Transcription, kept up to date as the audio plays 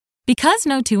Because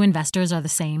no two investors are the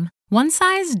same, one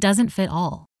size doesn't fit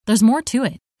all. There's more to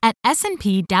it. At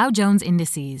S&P Dow Jones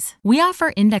Indices, we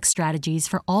offer index strategies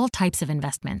for all types of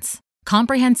investments.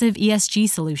 Comprehensive ESG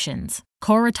solutions,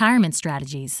 core retirement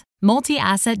strategies,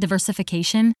 multi-asset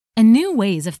diversification, and new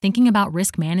ways of thinking about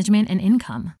risk management and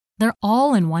income. They're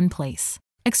all in one place.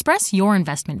 Express your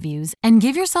investment views and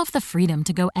give yourself the freedom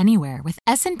to go anywhere with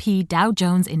S&P Dow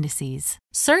Jones Indices.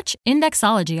 Search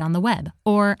Indexology on the web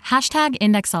or hashtag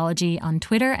Indexology on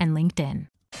Twitter and LinkedIn.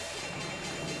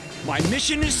 My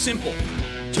mission is simple,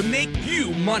 to make you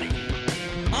money.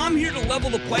 I'm here to level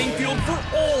the playing field for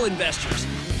all investors.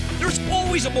 There's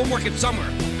always a bull market somewhere,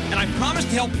 and I promise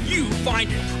to help you find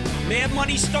it. Mad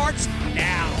Money starts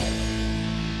now.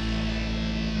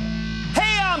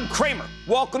 Hey, I'm Cramer.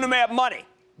 Welcome to Mad Money.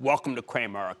 Welcome to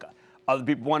Cramerica. Other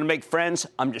people want to make friends.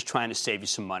 I'm just trying to save you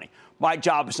some money. My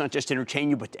job is not just to entertain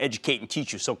you, but to educate and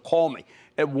teach you. So call me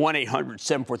at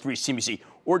 1-800-743-CNBC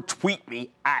or tweet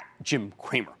me at Jim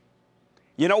Cramer.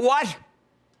 You know what?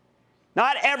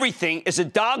 Not everything is a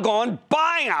doggone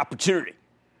buying opportunity.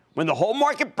 When the whole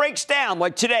market breaks down,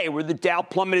 like today, where the Dow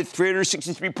plummeted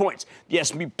 363 points, the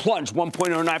S&P plunged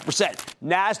 1.09%,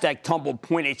 NASDAQ tumbled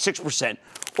 0.86%,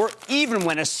 or even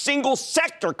when a single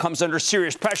sector comes under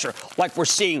serious pressure, like we're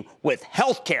seeing with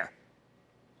healthcare,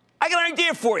 I got an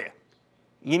idea for you.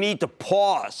 You need to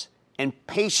pause and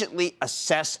patiently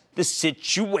assess the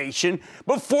situation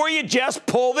before you just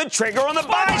pull the trigger on the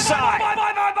buy side.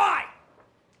 Buy.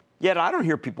 Yet I don't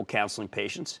hear people counseling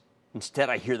patience. Instead,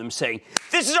 I hear them saying,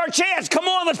 this is our chance. Come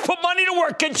on, let's put money to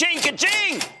work. Ka-ching,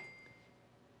 ka-ching.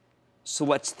 So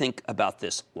let's think about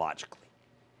this logically.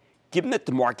 Given that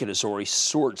the market has already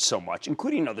soared so much,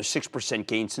 including another 6%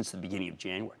 gain since the beginning of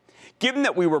January, given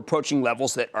that we were approaching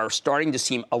levels that are starting to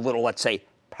seem a little, let's say,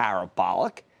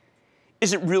 parabolic,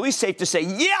 is it really safe to say,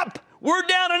 yep, we're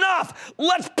down enough.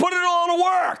 Let's put it all to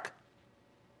work?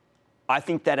 I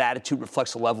think that attitude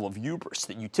reflects a level of hubris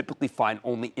that you typically find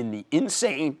only in the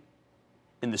insane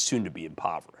and the soon-to-be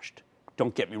impoverished.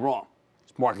 Don't get me wrong.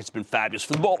 This market's been fabulous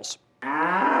for the bulls. And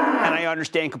I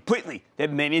understand completely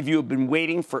that many of you have been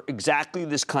waiting for exactly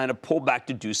this kind of pullback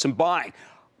to do some buying.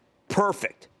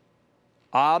 Perfect.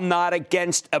 I'm not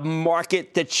against a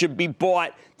market that should be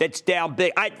bought that's down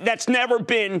big. That's never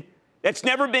been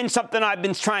something I've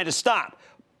been trying to stop.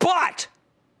 But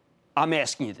I'm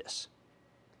asking you this.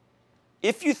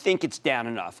 If you think it's down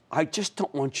enough, I just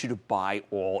don't want you to buy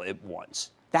all at once.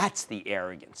 That's the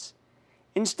arrogance.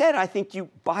 Instead, I think you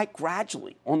buy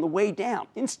gradually on the way down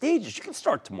in stages. You can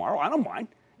start tomorrow. I don't mind.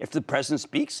 If the president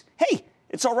speaks, hey,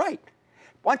 it's all right. I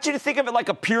want you to think of it like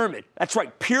a pyramid. That's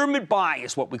right. Pyramid buying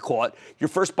is what we call it. Your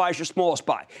first buy is your smallest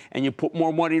buy, and you put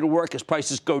more money to work as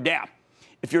prices go down.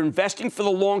 If you're investing for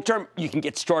the long term, you can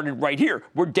get started right here.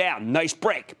 We're down. Nice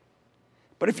break.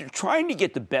 But if you're trying to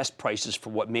get the best prices for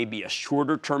what may be a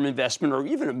shorter-term investment or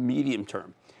even a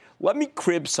medium-term, let me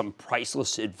crib some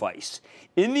priceless advice.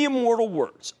 In the immortal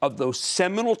words of those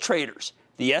seminal traders,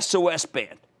 the SOS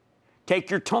band,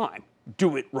 take your time,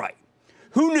 do it right.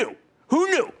 Who knew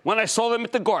when I saw them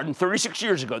at the Garden 36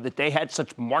 years ago that they had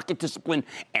such market discipline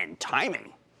and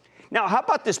timing? Now, how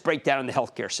about this breakdown in the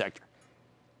healthcare sector?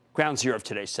 Ground zero of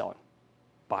today's selling.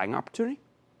 Buying opportunity?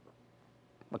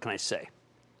 What can I say?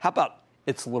 How about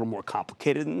it's a little more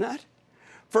complicated than that?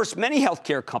 First, many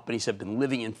healthcare companies have been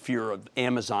living in fear of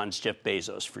Amazon's Jeff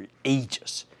Bezos for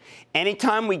ages.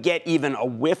 Anytime we get even a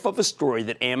whiff of a story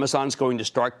that Amazon's going to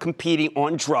start competing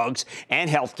on drugs and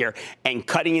healthcare and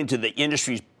cutting into the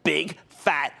industry's big,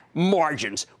 fat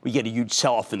margins, we get a huge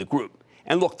sell-off in the group.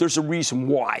 And look, there's a reason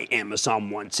why Amazon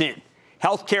wants in.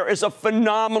 Healthcare is a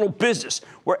phenomenal business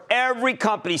where every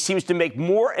company seems to make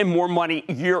more and more money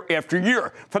year after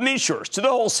year, from the insurers to the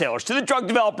wholesalers to the drug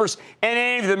developers and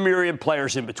any of the myriad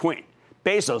players in between.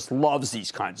 Bezos loves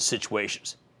these kinds of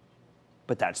situations.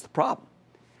 But that's the problem.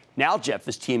 Now Jeff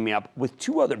is teaming up with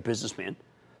two other businessmen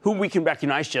who we can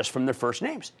recognize just from their first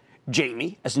names.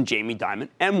 Jamie, as in Jamie Dimon,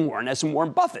 and Warren, as in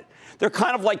Warren Buffett. They're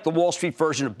kind of like the Wall Street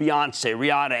version of Beyonce,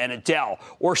 Rihanna, and Adele,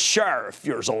 or Cher, if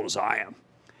you're as old as I am.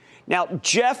 Now,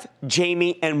 Jeff,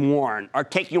 Jamie, and Warren are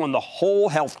taking on the whole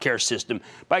healthcare system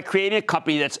by creating a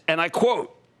company that's, and I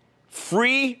quote,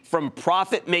 free from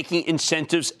profit-making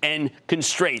incentives and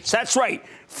constraints. That's right,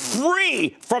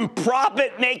 free from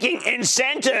profit-making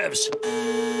incentives.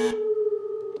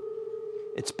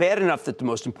 It's bad enough that the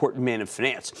most important man in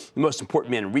finance, the most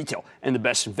important man in retail, and the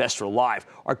best investor alive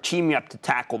are teaming up to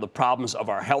tackle the problems of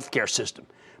our healthcare system.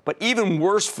 But even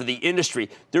worse for the industry,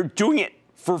 they're doing it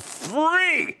for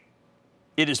free.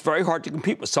 It is very hard to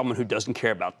compete with someone who doesn't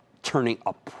care about turning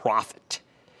a profit.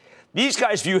 These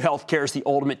guys view healthcare as the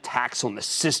ultimate tax on the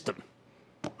system.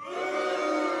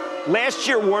 Last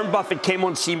year, Warren Buffett came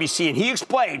on CNBC and he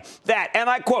explained that, and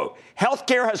I quote,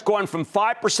 healthcare has gone from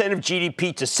 5% of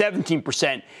GDP to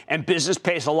 17%, and business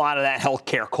pays a lot of that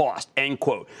healthcare cost, end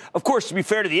quote. Of course, to be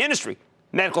fair to the industry,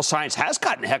 medical science has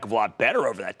gotten a heck of a lot better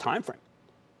over that time frame.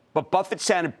 But Buffett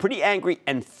sounded pretty angry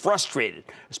and frustrated,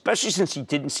 especially since he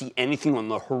didn't see anything on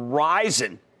the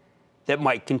horizon that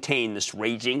might contain this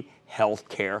raging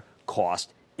healthcare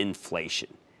cost inflation.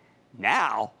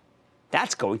 Now,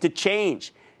 that's going to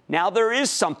change. Now there is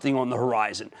something on the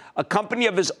horizon, a company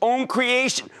of his own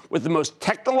creation with the most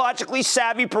technologically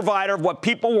savvy provider of what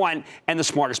people want and the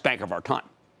smartest bank of our time.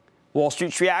 Wall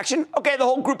Street's reaction? Okay, the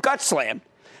whole group got slammed.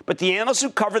 But the analysts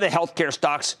who cover the healthcare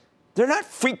stocks, they're not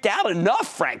freaked out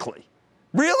enough, frankly.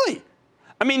 Really?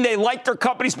 I mean, they liked their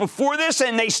companies before this,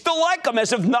 and they still like them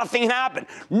as if nothing happened.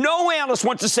 No analyst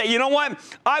wants to say, you know what,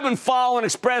 I've been following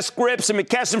Express Scripts and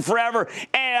McKesson forever,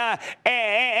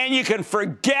 and you can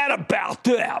forget about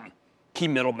them. Key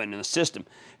middlemen in the system.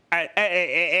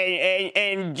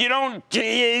 And you don't,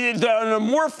 the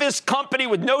amorphous company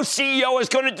with no CEO is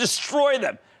going to destroy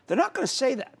them. They're not going to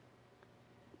say that.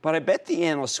 But I bet the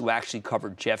analysts who actually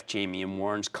covered Jeff, Jamie, and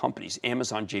Warren's companies,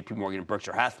 Amazon, JP Morgan, and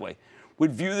Berkshire Hathaway,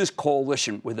 would view this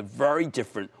coalition with a very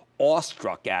different,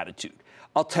 awestruck attitude.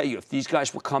 I'll tell you, if these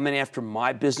guys were coming after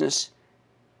my business,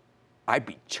 I'd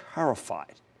be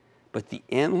terrified. But the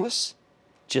analysts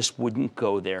just wouldn't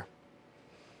go there.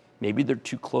 Maybe they're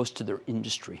too close to their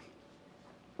industry.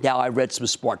 Now, I read some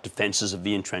smart defenses of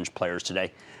the entrenched players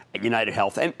today at United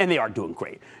Health, and they are doing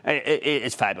great.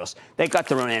 It's fabulous. They got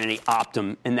their own entity,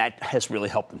 Optum, and that has really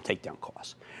helped them take down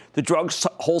costs. The drug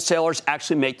wholesalers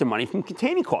actually make their money from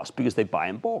containing costs because they buy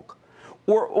in bulk.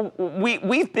 Or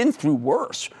we've been through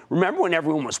worse. Remember when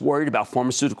everyone was worried about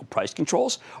pharmaceutical price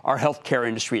controls? Our healthcare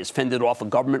industry has fended off a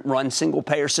government-run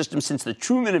single-payer system since the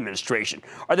Truman administration.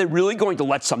 Are they really going to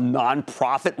let some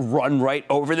nonprofit run right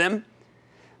over them?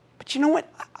 But you know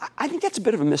what? I think that's a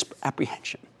bit of a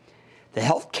misapprehension. The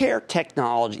healthcare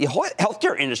technology, the whole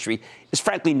healthcare industry is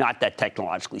frankly not that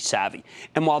technologically savvy.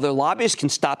 And while their lobbyists can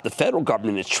stop the federal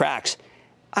government in its tracks,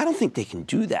 I don't think they can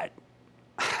do that.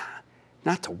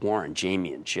 Not to Warren,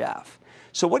 Jamie, and Jeff.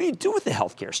 So what do you do with the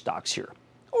healthcare stocks here?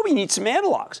 Oh, we need some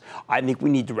analogs. I think we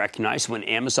need to recognize when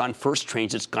Amazon first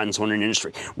trains its guns on an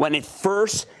industry, when it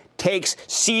first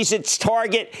sees its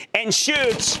target and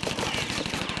shoots,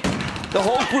 the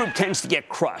whole group tends to get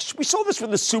crushed. We saw this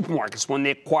with the supermarkets when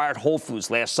they acquired Whole Foods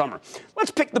last summer.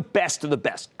 Let's pick the best of the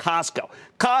best, Costco.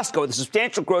 Costco, the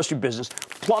substantial grocery business,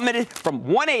 plummeted from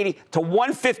 180 to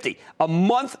 150 a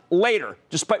month later,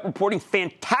 despite reporting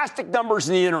fantastic numbers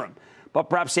in the interim. But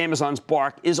perhaps Amazon's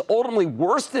bark is ultimately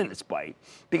worse than its bite,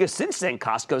 because since then,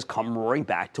 Costco's come roaring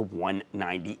back to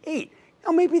 198.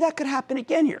 Now, maybe that could happen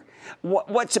again here.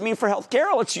 What's it mean for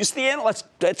healthcare?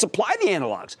 Let's apply the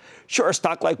analogs. Sure, a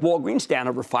stock like Walgreens down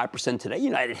over 5% today,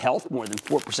 United Health more than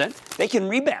 4%, they can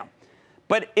rebound.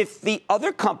 But if the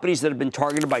other companies that have been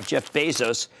targeted by Jeff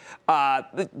Bezos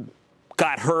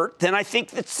got hurt, then I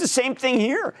think it's the same thing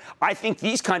here. I think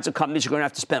these kinds of companies are going to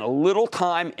have to spend a little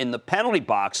time in the penalty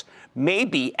box,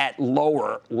 maybe at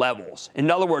lower levels.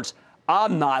 In other words,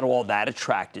 I'm not all that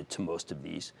attracted to most of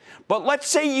these. But let's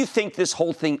say you think this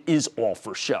whole thing is all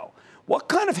for show. What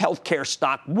kind of healthcare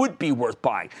stock would be worth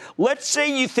buying? Let's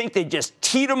say you think they just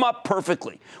teed them up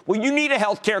perfectly. Well, you need a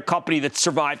healthcare company that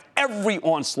survived every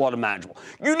onslaught imaginable.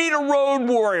 You need a road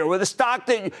warrior with a stock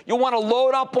that you'll want to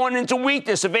load up on into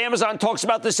weakness if Amazon talks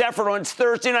about this effort on its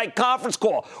Thursday night conference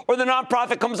call, or the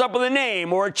nonprofit comes up with a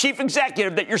name, or a chief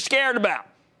executive that you're scared about.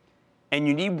 And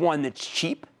you need one that's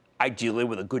cheap, ideally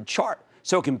with a good chart,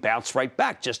 so it can bounce right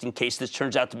back just in case this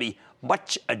turns out to be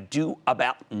much ado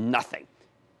about nothing.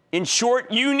 In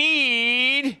short, you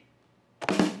need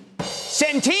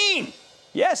Centene.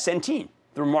 Yes, Centene,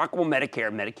 the remarkable Medicare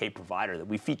and Medicaid provider that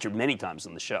we featured many times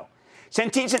on the show.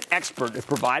 Centene's an expert at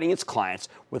providing its clients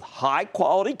with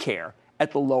high-quality care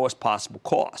at the lowest possible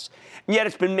cost. And yet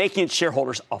it's been making its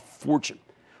shareholders a fortune.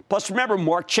 Plus, remember,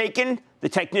 Mark Chaikin, the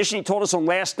technician, he told us on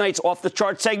last night's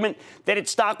off-the-chart segment that its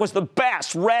stock was the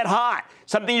best, red hot,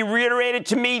 something he reiterated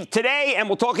to me today, and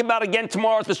we'll talk about again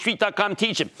tomorrow at TheStreet.com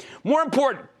teaching. More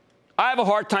important, I have a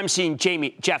hard time seeing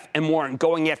Jamie, Jeff, and Warren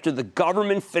going after the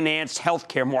government-financed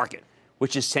healthcare market,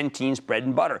 which is Centene's bread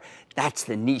and butter. That's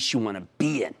the niche you want to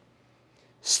be in.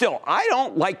 Still, I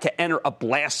don't like to enter a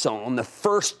blast zone on the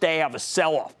first day of a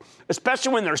sell-off,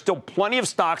 especially when there's still plenty of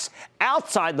stocks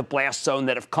outside the blast zone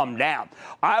that have come down.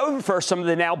 I would prefer some of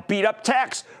the now beat-up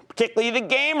techs, particularly the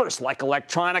gamers like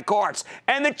Electronic Arts,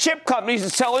 and the chip companies that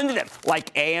sell into them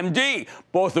like AMD,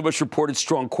 both of which reported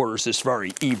strong quarters this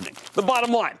very evening. The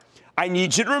bottom line, I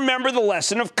need you to remember the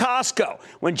lesson of Costco.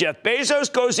 When Jeff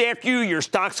Bezos goes after you, your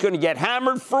stock's going to get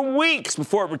hammered for weeks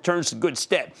before it returns to good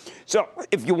stead. So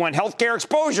if you want healthcare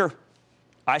exposure,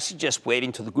 I suggest waiting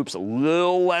until the group's a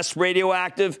little less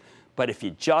radioactive. But if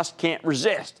you just can't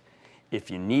resist,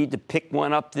 if you need to pick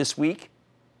one up this week,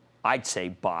 I'd say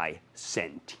buy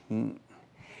Centene.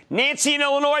 Nancy in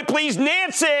Illinois, please.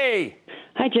 Nancy!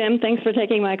 Hi, Jim. Thanks for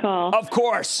taking my call. Of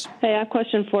course. Hey, I have a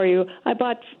question for you. I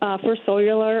bought First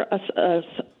Solar,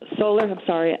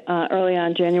 early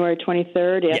on January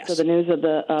 23rd after the news of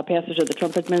the passage of the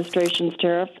Trump administration's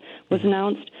tariff was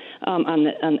announced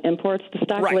on imports. The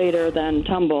stock later then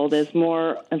tumbled as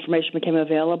more information became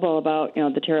available about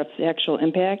the tariff's actual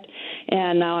impact.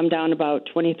 And now I'm down about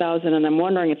 20,000, and I'm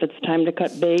wondering if it's time to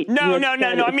cut bait. No.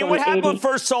 I mean, what happened with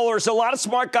First Solar is a lot of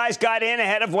smart guys got in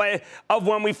ahead of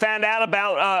when we found out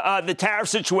about the tariff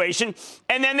situation,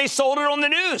 and then they sold it on the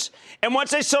news. And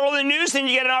once they sold it on the news, then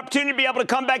you get an opportunity to be able to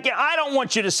come back in. I don't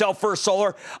want you to sell First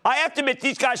Solar. I have to admit,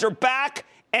 these guys are back.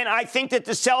 And I think that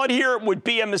to sell it here would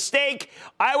be a mistake.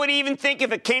 I would even think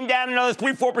if it came down another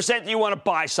 3-4% that you want to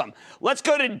buy some. Let's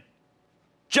go to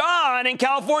John in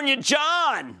California.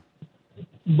 John.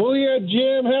 Booyah,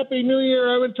 Jim. Happy New Year.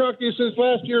 I haven't talked to you since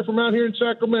last year from out here in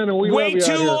Sacramento. We Way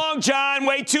too long, John.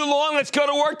 Way too long. Let's go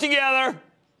to work together.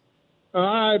 All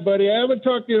right, buddy. I haven't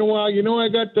talked to you in a while. I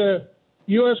got the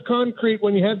U.S. Concrete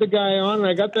when you had the guy on, and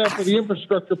I got that for the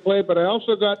infrastructure play, but I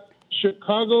also got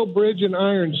Chicago Bridge and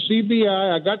Iron,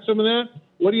 CBI. I got some of that.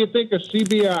 What do you think of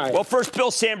CBI? Well, first,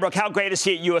 Bill Sandbrook, how great is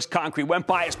he at U.S. Concrete? Went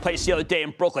by his place the other day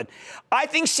in Brooklyn. I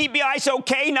think CBI's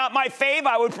okay, not my fave.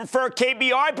 I would prefer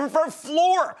KBR. I prefer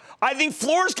Fluor. I think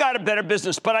Fluor's got a better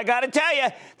business. But I got to tell you,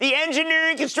 the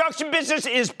engineering construction business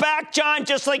is back, John,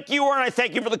 just like you are, and I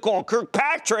thank you for the call.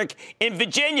 Kirkpatrick in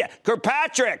Virginia.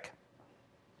 Kirkpatrick.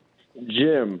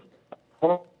 Jim.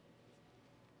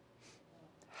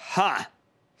 Huh.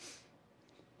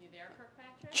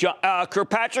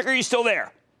 Kirkpatrick, are you still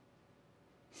there?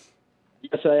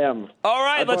 Yes, I am. All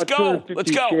right, let's go. Let's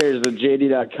go. Shares of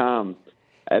JD.com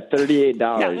at $38.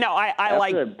 No,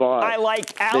 I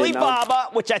like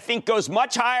Alibaba, which I think goes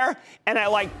much higher, and I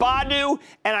like Baidu,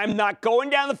 and I'm not going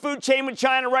down the food chain with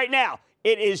China right now.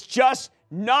 It is just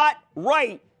not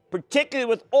right, particularly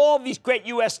with all these great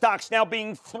U.S. stocks now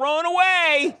being thrown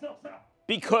away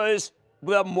because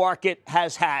the market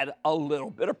has had a little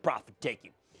bit of profit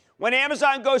taking. When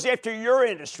Amazon goes after your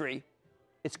industry,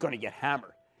 it's going to get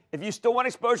hammered. If you still want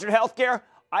exposure to healthcare,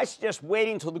 I suggest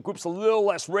waiting until the group's a little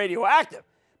less radioactive.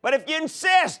 But if you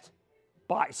insist,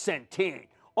 buy Centene.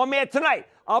 On Mad Tonight,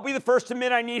 I'll be the first to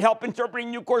admit I need help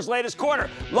interpreting Nucor's latest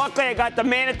quarter. Luckily, I got the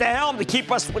man at the helm to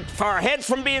keep us with our heads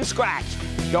from being scratched.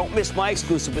 Don't miss my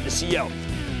exclusive with the CEO.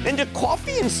 And do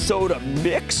coffee and soda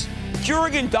mix?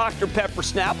 Keurig and Dr. Pepper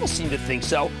Snapple seem to think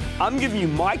so. I'm giving you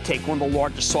my take on the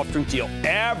largest soft drink deal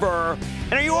ever.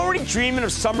 And are you already dreaming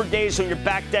of summer days on your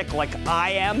back deck like I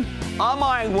am? I'm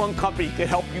eyeing one company that could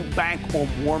help you bank on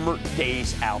warmer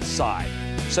days outside.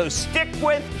 So stick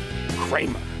with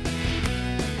Cramer.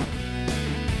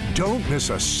 Don't miss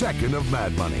a second of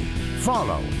Mad Money.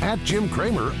 Follow @Jim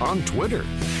Cramer on Twitter.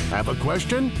 Have a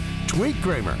question? Tweet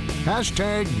Cramer.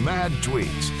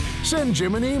 #MadTweets. Send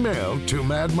Jim an email to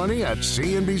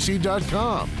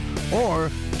madmoney@cnbc.com or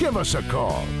give us a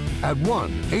call at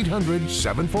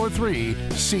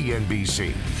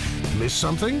 1-800-743-CNBC. Miss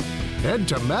something? Head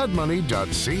to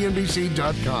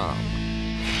madmoney.cnbc.com.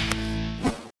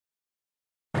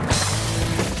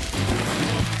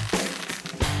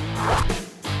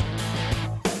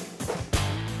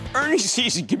 Earnings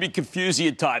season can be confusing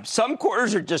at times. Some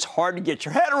quarters are just hard to get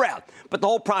your head around, but the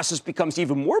whole process becomes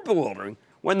even more bewildering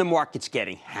when the market's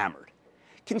getting hammered.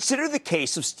 Consider the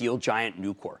case of steel giant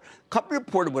Nucor. The company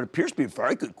reported what appears to be a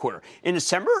very good quarter. In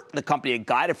December, the company had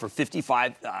guided for 50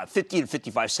 to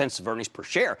 55 cents of earnings per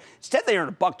share. Instead, they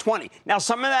earned $1.20. Now,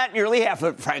 some of that, nearly half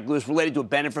of it, frankly, was related to a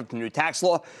benefit from the new tax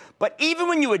law. But even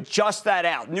when you adjust that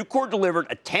out, Nucor delivered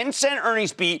a 10-cent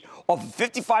earnings beat off a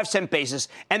 55-cent basis,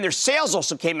 and their sales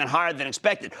also came in higher than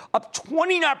expected, up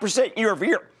 29% year over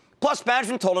year. Plus,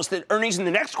 management told us that earnings in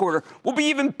the next quarter will be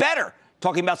even better,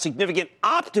 talking about significant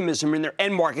optimism in their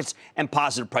end markets and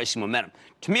positive pricing momentum.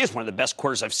 To me, it's one of the best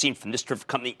quarters I've seen from this terrific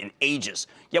company in ages.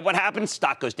 Yet what happens?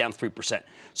 Stock goes down 3%.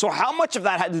 So how much of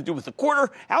that had to do with the quarter?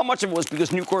 How much of it was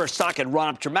because Nucor stock had run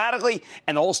up dramatically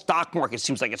and the whole stock market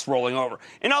seems like it's rolling over?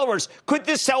 In other words, could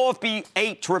this sell-off be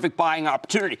a terrific buying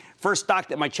opportunity for a stock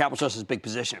that might challenge us as a big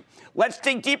position? Let's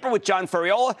dig deeper with John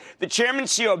Ferriola, the chairman and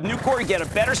CEO of Nucor, to get a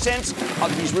better sense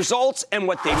of these results and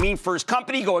what they mean for his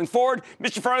company going forward.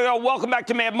 Mr. Ferriola, welcome back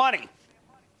to Mad Money.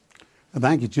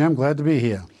 Thank you, Jim. Glad to be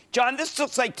here. John, this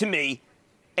looks like to me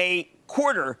a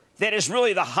quarter that is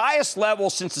really the highest level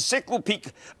since the cyclical peak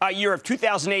year of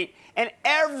 2008, and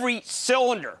every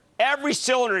cylinder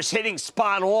is hitting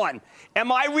spot on.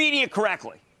 Am I reading it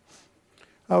correctly?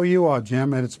 Oh, you are,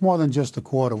 Jim, and it's more than just a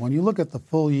quarter. When you look at the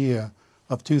full year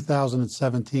of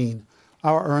 2017,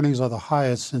 our earnings are the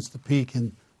highest since the peak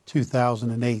in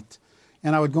 2008.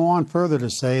 And I would go on further to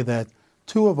say that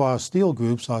two of our steel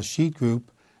groups, our sheet group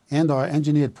and our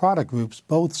engineered product groups,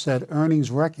 both set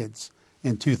earnings records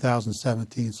in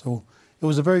 2017. So it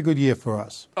was a very good year for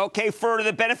us. Okay, for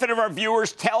the benefit of our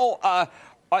viewers, tell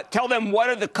them who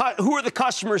are the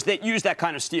customers that use that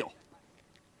kind of steel.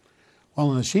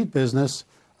 Well, in the sheet business,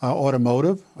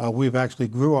 automotive, we've actually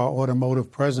grew our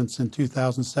automotive presence in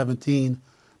 2017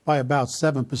 by about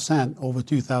 7% over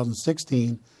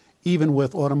 2016, even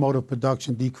with automotive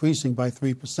production decreasing by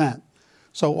 3%.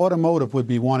 So automotive would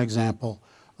be one example.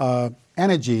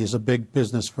 Energy is a big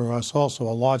business for us also.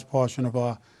 A large portion of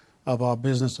our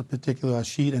business, in particular our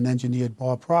sheet and engineered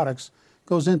bar products,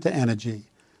 goes into energy.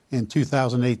 In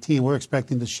 2018, we're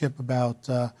expecting to ship about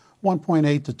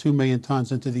 1.8 to 2 million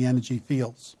tons into the energy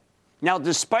fields. Now,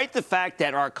 despite the fact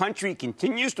that our country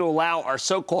continues to allow our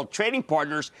so-called trading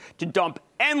partners to dump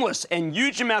endless and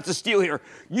huge amounts of steel here,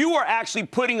 you are actually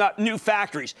putting up new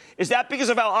factories. Is that because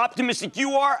of how optimistic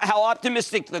you are, how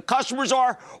optimistic the customers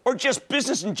are, or just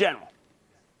business in general?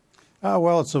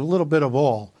 Well, it's a little bit of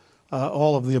all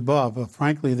of the above.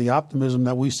 Frankly, the optimism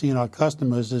that we see in our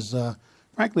customers is,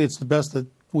 frankly, it's the best that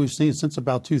we've seen since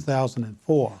about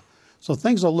 2004. So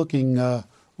things are looking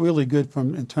really good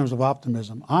in terms of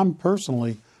optimism. I'm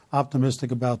personally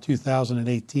optimistic about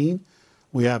 2018.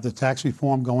 We have the tax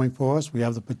reform going for us. We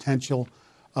have the potential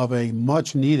of a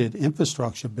much-needed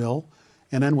infrastructure bill.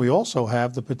 And then we also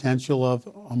have the potential of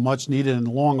a much-needed and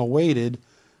long-awaited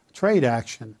trade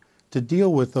action to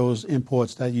deal with those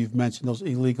imports that you've mentioned, those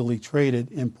illegally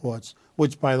traded imports,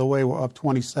 which, by the way, were up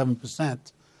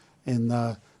 27%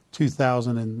 in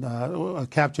 2000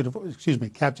 and captured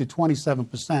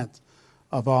 27%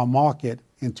 of our market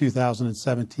in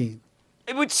 2017.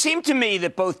 It would seem to me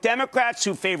that both Democrats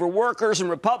who favor workers and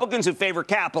Republicans who favor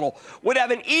capital would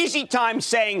have an easy time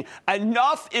saying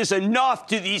enough is enough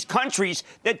to these countries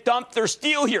that dump their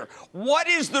steel here. What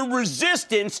is the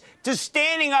resistance to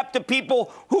standing up to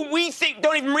people who we think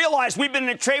don't even realize we've been in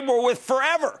a trade war with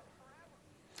forever?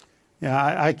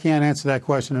 Yeah, I can't answer that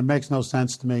question. It makes no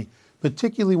sense to me,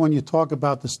 particularly when you talk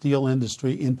about the steel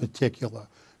industry in particular.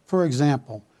 For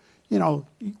example, you know,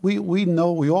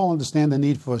 we all understand the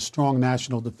need for a strong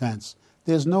national defense.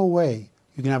 There's no way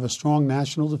you can have a strong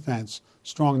national defense,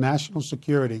 strong national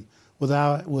security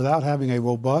without having a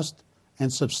robust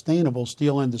and sustainable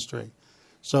steel industry.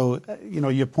 So, you know,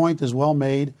 your point is well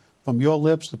made from your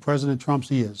lips to President Trump's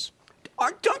ears.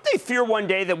 Don't they fear one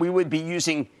day that we would be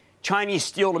using Chinese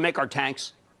steel to make our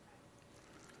tanks?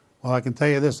 Well, I can tell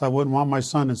you this. I wouldn't want my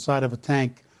son inside of a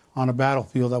tank on a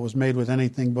battlefield that was made with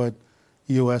anything but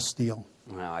U.S. steel.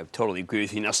 Well, I totally agree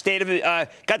with you. Now,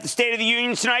 got the State of the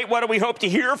Union tonight. What do we hope to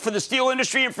hear for the steel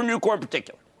industry and for Nucor in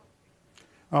particular?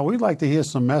 We'd like to hear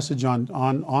some message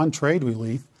on trade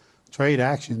relief, trade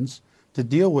actions to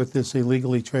deal with this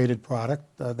illegally traded product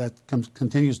that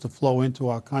continues to flow into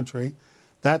our country.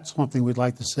 That's something we'd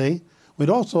like to see. We'd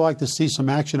also like to see some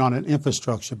action on an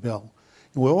infrastructure bill.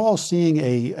 And we're all seeing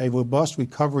a robust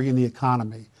recovery in the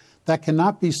economy. That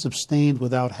cannot be sustained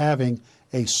without having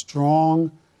a strong,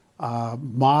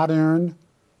 modern,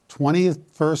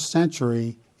 21st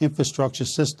century infrastructure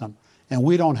system. And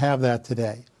we don't have that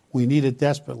today. We need it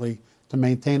desperately to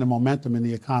maintain the momentum in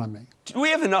the economy. Do we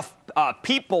have enough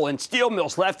people and steel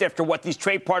mills left after what these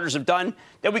trade partners have done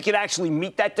that we could actually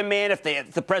meet that demand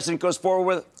if the president goes forward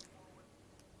with it?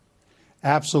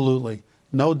 Absolutely.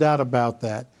 No doubt about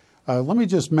that. Let me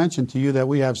just mention to you that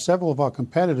we have several of our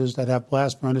competitors that have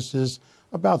blast furnaces,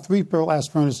 about 3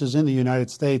 blast furnaces in the United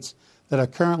States that are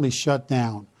currently shut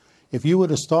down. If you were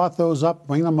to start those up,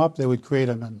 bring them up, they would create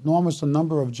an enormous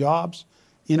number of jobs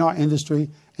in our industry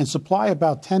and supply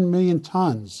about 10 million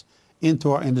tons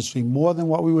into our industry, more than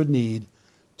what we would need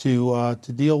to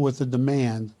deal with the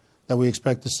demand that we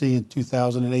expect to see in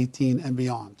 2018 and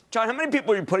beyond. John, how many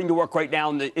people are you putting to work right now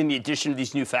in the addition of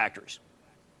these new factories?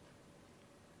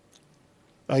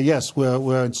 Yes,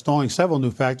 we're installing several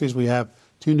new factories. We have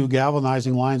 2 new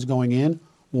galvanizing lines going in,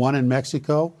 one in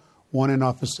Mexico, one in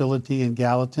our facility in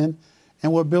Gallatin.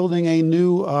 And we're building a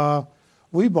new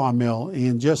rebar mill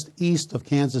in just east of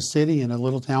Kansas City in a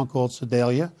little town called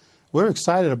Sedalia. We're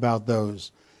excited about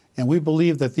those. And we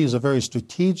believe that these are very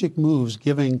strategic moves,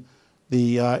 giving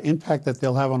the impact that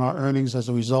they'll have on our earnings as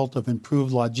a result of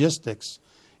improved logistics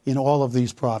in all of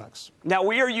these products. Now,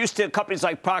 we are used to companies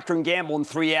like Procter & Gamble and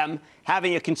 3M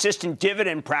having a consistent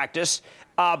dividend practice.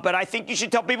 But I think you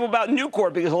should tell people about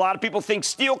Nucor, because a lot of people think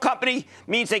steel company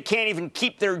means they can't even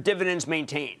keep their dividends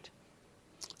maintained.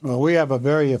 Well, we have a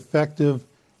very effective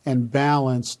and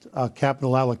balanced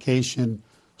capital allocation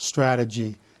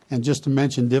strategy. And just to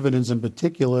mention dividends in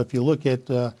particular, if you look at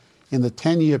in the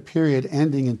 10-year period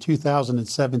ending in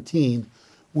 2017,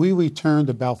 we returned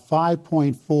about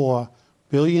 $5.4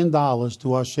 billion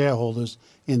to our shareholders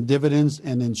in dividends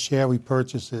and in share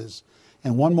repurchases.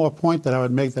 And one more point that I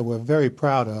would make that we're very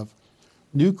proud of,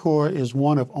 Nucor is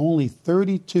one of only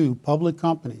 32 public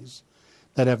companies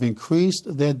that have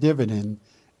increased their dividend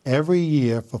every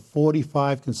year for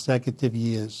 45 consecutive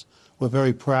years. We're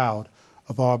very proud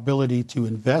of our ability to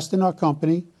invest in our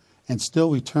company and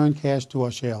still return cash to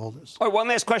our shareholders. All right, one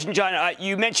last question, John.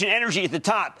 You mentioned energy at the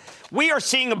top. We are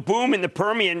seeing a boom in the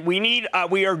Permian. We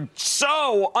are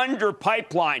so under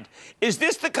pipelined. Is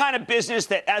this the kind of business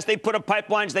that as they put up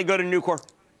pipelines, they go to Nucor?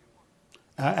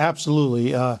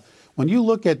 Absolutely. When you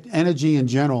look at energy in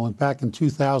general, and back in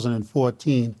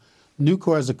 2014,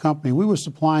 Nucor as a company, we were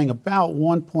supplying about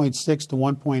 1.6 to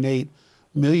 1.8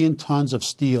 million tons of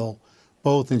steel,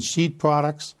 both in sheet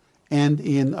products and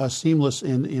in seamless,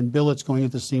 in billets going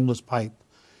into seamless pipe.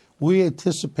 We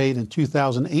anticipate in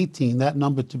 2018 that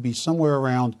number to be somewhere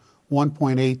around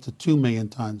 1.8 to 2 million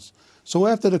tons. So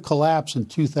after the collapse in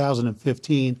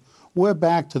 2015, we're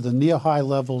back to the near high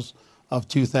levels of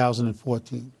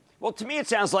 2014. Well, to me, it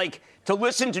sounds like, to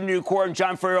listen to Nucor and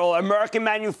John Ferriola, American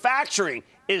manufacturing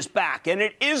is back, and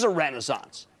it is a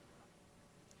renaissance.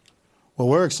 Well,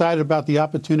 we're excited about the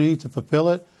opportunity to fulfill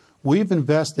it. We've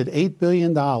invested $8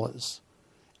 billion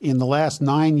in the last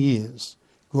 9 years,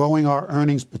 growing our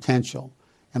earnings potential.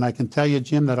 And I can tell you,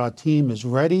 Jim, that our team is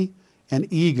ready and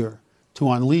eager to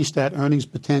unleash that earnings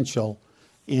potential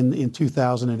in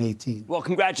 2018. Well,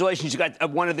 congratulations. You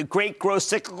got one of the great growth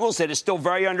cyclicals that is still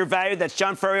very undervalued. That's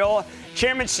John Ferriola,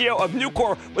 Chairman and CEO of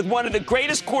Nucor, with one of the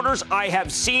greatest quarters I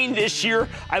have seen this year.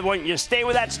 I want you to stay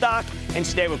with that stock and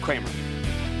stay with Cramer.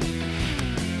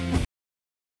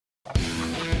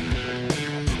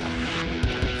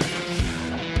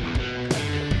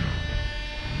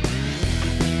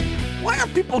 Why are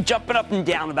people jumping up and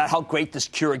down about how great this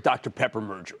Keurig Dr. Pepper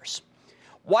merger is?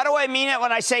 Why do I mean it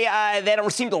when I say they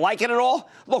don't seem to like it at all?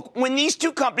 Look, when these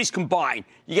two companies combine,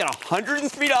 you get a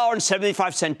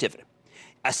 $103.75 dividend,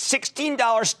 a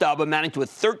 $16 stub amounting to a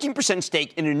 13%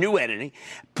 stake in a new entity.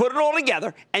 Put it all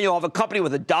together, and you'll have a company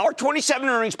with $1.27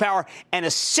 earnings power and a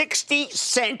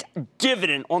 60-cent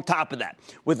dividend on top of that.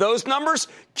 With those numbers,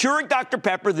 Keurig Dr.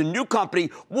 Pepper, the new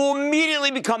company, will immediately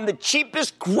become the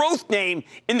cheapest growth name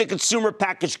in the consumer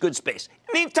packaged goods space,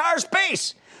 in the entire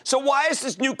space. So why is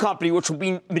this new company, which will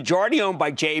be majority owned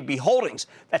by JAB Holdings,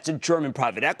 that's a German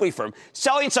private equity firm,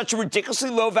 selling such a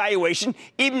ridiculously low valuation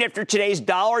even after today's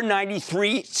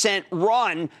 $1.93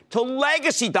 run to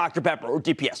legacy Dr. Pepper, or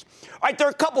DPS? All right, there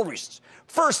are a couple of reasons.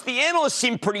 First, the analysts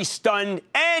seem pretty stunned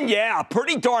and,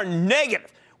 pretty darn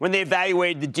negative when they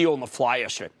evaluated the deal on the fly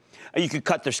yesterday. You could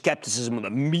cut their skepticism with a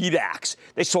meat axe.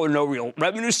 They saw no real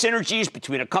revenue synergies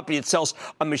between a company that sells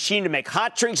a machine to make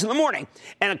hot drinks in the morning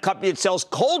and a company that sells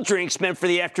cold drinks meant for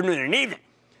the afternoon and evening.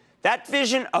 That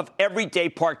vision of everyday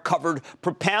part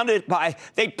propounded by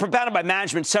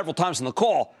management several times on the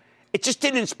call, it just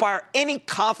didn't inspire any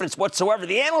confidence whatsoever.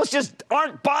 The analysts just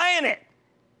aren't buying it.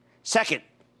 Second,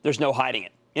 there's no hiding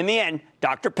it. In the end,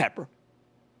 Dr. Pepper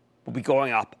will be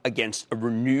going up against a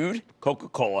renewed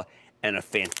Coca-Cola and a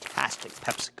fantastic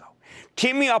PepsiCo.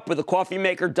 Teaming up with a coffee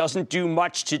maker doesn't do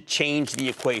much to change the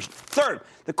equation. Third,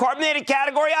 the carbonated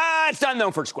category, it's not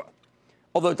known for its growth.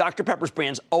 Although Dr. Pepper's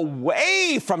brands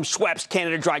away from Schweppes,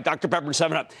 Canada Dry, Dr. Pepper, and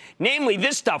 7-Up, namely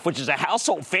this stuff, which is a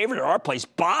household favorite at our place,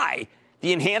 by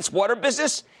the enhanced water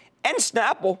business, and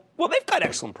Snapple, well, they've got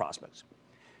excellent prospects.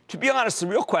 To be honest, the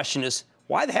real question is,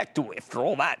 why the heck after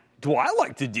all that, do I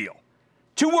like the deal?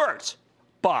 2 words,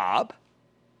 Bob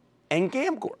and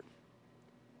Gamgort.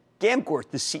 Gamgort,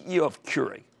 the CEO of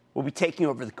Keurig, will be taking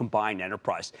over the combined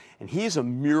enterprise, and he is a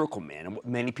miracle man in what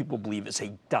many people believe is a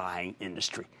dying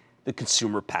industry, the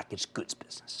consumer packaged goods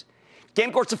business.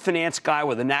 Gamgort's a finance guy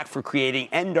with a knack for creating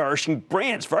and nourishing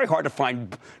brands. Very hard to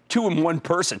find 2 in one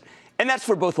person, and that's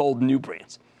for both old and new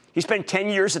brands. He spent 10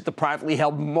 years at the privately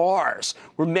held Mars,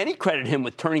 where many credit him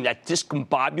with turning that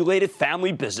discombobulated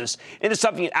family business into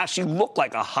something that actually looked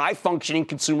like a high-functioning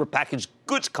consumer packaged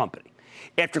goods company.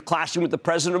 After clashing with the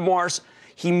president of Mars,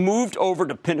 he moved over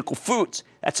to Pinnacle Foods.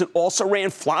 That's an also-ran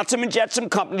flotsam and jetsam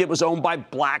company that was owned by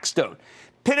Blackstone.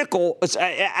 Pinnacle,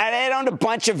 I owned a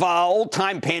bunch of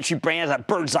old-time pantry brands like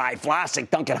Bird's Eye, Vlasic,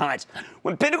 Duncan Hines.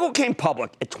 When Pinnacle came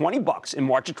public at $20 in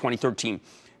March of 2013,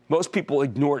 most people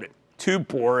ignored it. Too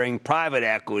boring, private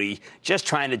equity, just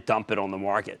trying to dump it on the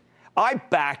market. I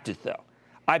backed it, though.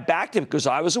 I backed it because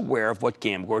I was aware of what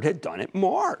Gamgord had done at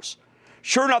Mars.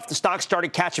 Sure enough, the stock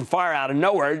started catching fire out of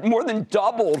nowhere. It more than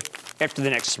doubled after the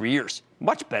next 3 years.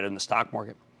 Much better than the stock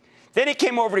market. Then it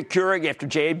came over to Keurig after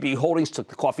JAB Holdings took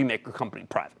the coffee maker company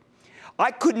private.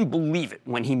 I couldn't believe it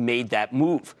when he made that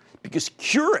move because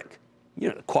Keurig,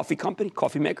 the coffee company,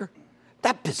 coffee maker,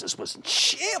 that business was in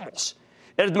shambles.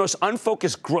 It had the most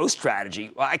unfocused growth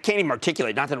strategy. Well, I can't even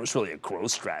articulate, not that it was really a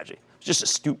growth strategy. It was just a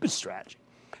stupid strategy.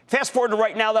 Fast forward to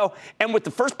right now, though, and with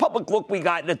the first public look we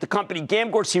got at the company,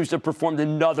 Gamgord seems to have performed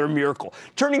another miracle,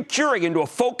 turning Keurig into a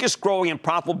focused, growing, and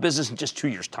profitable business in just 2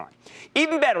 years' time.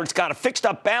 Even better, it's got a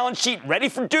fixed-up balance sheet ready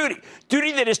for duty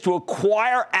that is to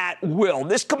acquire at will.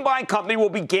 This combined company will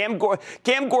be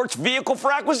Gamgord's vehicle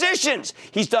for acquisitions.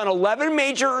 He's done 11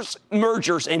 major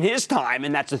mergers in his time,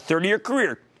 and that's a 30-year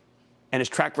career. And his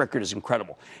track record is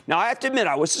incredible. Now, I have to admit,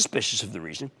 I was suspicious of the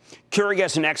reason. Keurig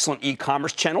has an excellent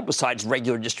e-commerce channel besides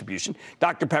regular distribution.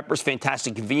 Dr. Pepper's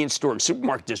fantastic convenience store and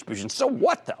supermarket distribution. So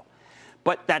what, though?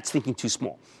 But that's thinking too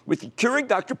small. With the Keurig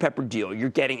Dr. Pepper deal,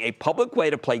 you're getting a public way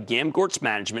to play Gamgord's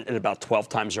management at about 12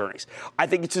 times earnings. I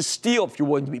think it's a steal if you're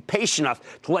willing to be patient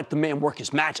enough to let the man work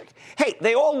his magic. Hey,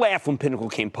 they all laughed when Pinnacle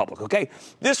came public, okay?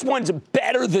 This one's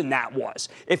better than that was.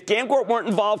 If Gamgord weren't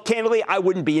involved, candidly, I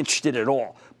wouldn't be interested at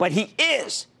all. But he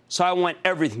is, so I want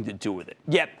everything to do with it.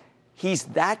 Yet, he's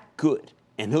that good,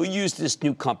 and he'll use this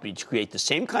new company to create the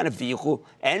same kind of vehicle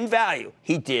and value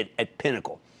he did at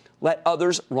Pinnacle. Let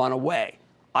others run away.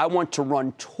 I want to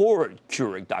run toward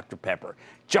Keurig Dr. Pepper,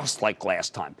 just like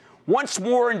last time. Once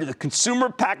more into the consumer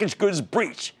packaged goods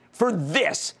breach for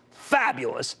this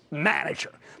fabulous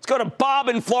manager. Let's go to Bob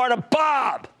in Florida.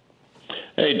 Bob!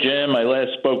 Hey, Jim, I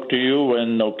last spoke to you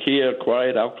when Nokia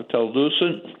acquired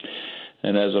Alcatel-Lucent.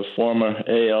 And as a former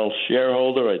AL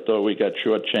shareholder, I thought we got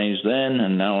shortchanged then,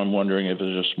 and now I'm wondering if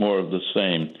it's just more of the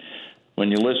same. When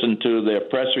you listen to their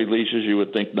press releases, you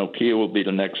would think Nokia will be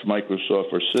the next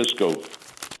Microsoft or Cisco,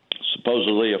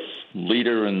 supposedly a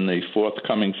leader in the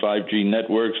forthcoming 5G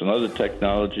networks and other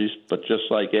technologies. But just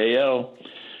like AL,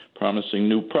 promising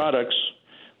new products,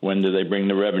 when do they bring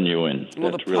the revenue in?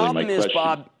 Well, that's the really problem my is, question.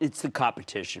 Bob, it's the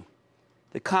competition.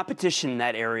 The competition in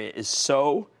that area is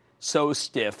so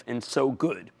stiff and so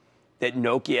good that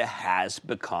Nokia has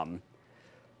become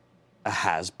a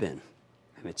has-been.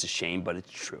 And it's a shame, but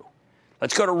it's true.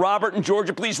 Let's go to Robert in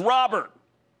Georgia, please. Robert.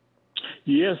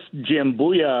 Yes, Jim.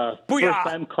 Booyah. Booyah.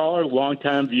 First-time caller,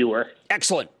 long-time viewer.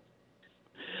 Excellent.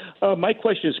 My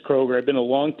question is Kroger. I've been a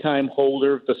long-time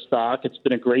holder of the stock. It's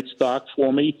been a great stock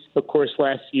for me. Of course,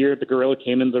 last year, the gorilla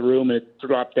came into the room and it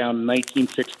dropped down to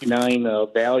 1969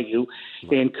 value.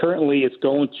 And currently, it's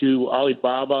going to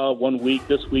Alibaba 1 week.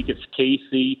 This week, it's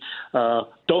Casey.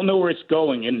 Don't know where it's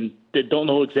going, and they don't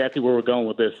know exactly where we're going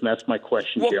with this, and that's my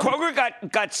question, Well, Jim.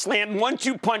 Kroger got slammed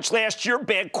 1-2 punch last year,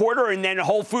 bad quarter, and then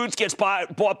Whole Foods gets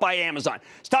bought by Amazon.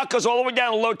 Stock goes all the way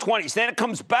down to the low 20s. Then it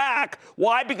comes back.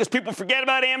 Why? Because people forget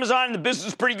about Amazon, and the business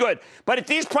is pretty good. But at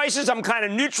these prices, I'm kind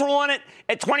of neutral on it.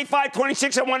 At 25,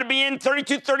 26, I want to be in.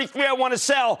 32, 33, I want to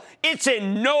sell. It's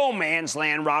in no man's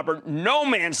land, Robert. No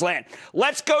man's land.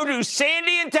 Let's go to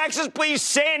Sandy in Texas, please.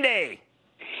 Sandy.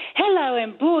 Hello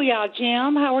and booyah,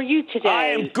 Jim. How are you today? I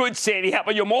am good, Sandy. How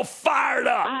about you? I'm all fired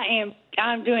up.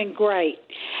 I'm doing great.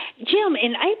 Jim,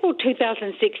 in April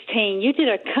 2016, you did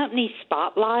a company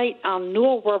spotlight on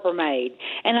Newell Rubbermaid,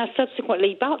 and I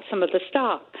subsequently bought some of the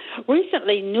stock.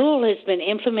 Recently, Newell has been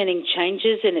implementing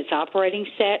changes in its operating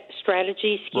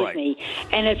strategy,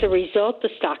 and as a result, the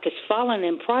stock has fallen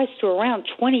in price to around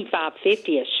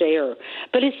 $25.50 a share,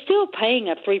 but it's still paying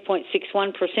a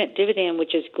 3.61% dividend,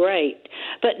 which is great.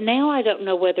 But now I don't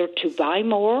know whether to buy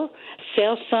more,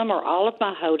 sell some or all of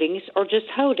my holdings, or just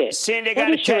hold it. Sandy, I got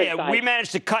to tell you, we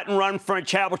managed to cut and run for a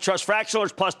Charitable Trust for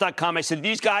ActionAlertsPlus.com. I said,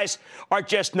 these guys are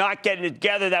just not getting it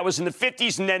together. That was in the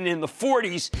 50s and then in the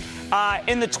 40s.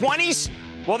 In the 20s,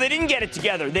 well, they didn't get it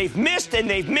together. They've missed and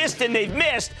they've missed and they've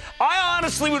missed. I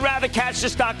honestly would rather catch the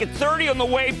stock at 30 on the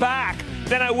way back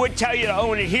than I would tell you to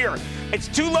own it here. It's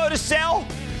too low to sell,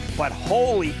 but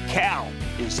holy cow,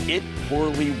 is it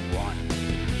poorly run.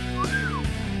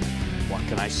 What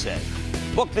can I say?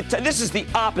 Look, this is the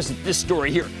opposite, this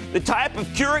story here. The tie-up of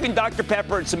Keurig and Dr.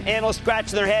 Pepper and some analysts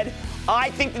scratching their head, I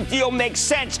think the deal makes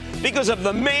sense because of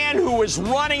the man who was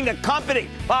running the company,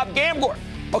 Bob Gamgord.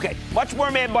 Okay, much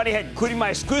more Mad Money ahead, including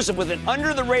my exclusive with an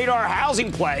under-the-radar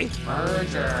housing play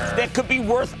that could be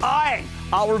worth eyeing.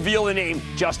 I'll reveal the name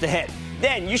just ahead.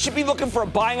 then you should be looking for a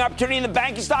buying opportunity in the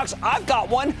banking stocks. I've got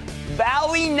one,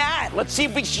 Valley Nat. Let's see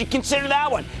if we should consider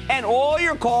that one. And all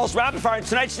your calls, rapid fire in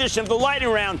tonight's edition of the Lightning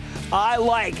Round. I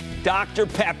like Dr.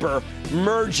 Pepper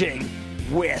merging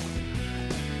with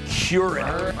Keurig.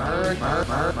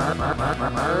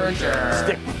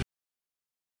 Stick.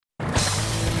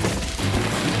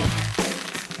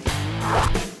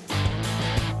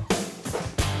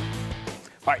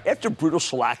 All right, after brutal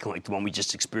shellacking like the one we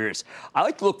just experienced, I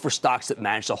like to look for stocks that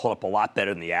manage to hold up a lot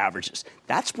better than the averages.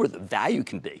 That's where the value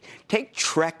can be. Take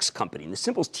Trex Company, and the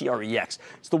symbol is TREX.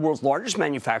 It's the world's largest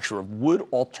manufacturer of wood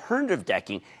alternative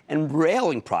decking and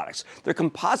railing products. Their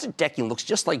composite decking looks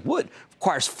just like wood,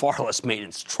 requires far less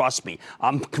maintenance. Trust me,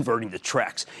 I'm converting to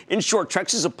Trex. In short,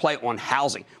 Trex is a play on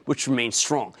housing, which remains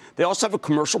strong. They also have a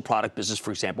commercial product business,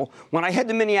 for example. When I head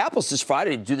to Minneapolis this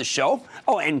Friday to do the show,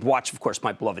 and watch, of course,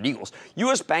 my beloved Eagles,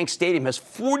 U.S. Bank Stadium has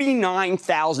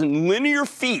 49,000 linear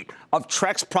feet of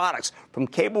Trex products, from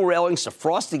cable railings to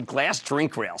frosted glass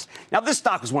drink rails. Now, this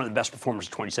stock was one of the best performers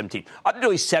of 2017, up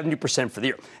nearly 70% for the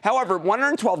year. However,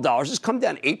 $112 has come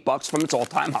down $8 from its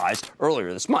all-time highs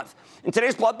earlier this month. In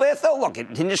today's bloodbath, though, look,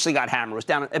 it initially got hammered.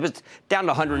 It was down to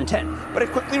 110, but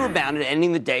it quickly rebounded,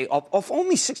 ending the day off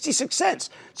only 66 cents.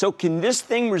 So can this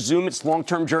thing resume its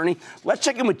long-term journey? Let's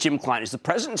check in with Jim Klein. He's the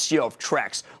president and CEO of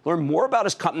Trex. Learn more about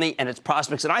his company and its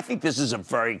prospects, and I think this is a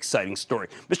very exciting story.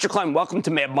 Mr. Klein, welcome to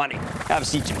Mad Money. Have a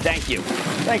seat, Jim. Thank you.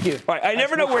 Thank you. All right, I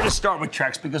never know where to start with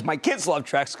Trex because my kids love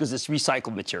Trex because it's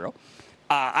recycled material.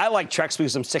 I like Trex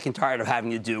because I'm sick and tired of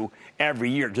having to do every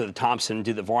year, do the Thompson and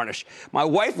do the varnish. My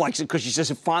wife likes it because she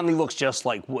says it finally looks just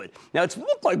like wood. Now, it's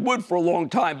looked like wood for a long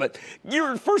time, but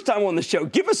you're the first time on the show.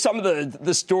 Give us some of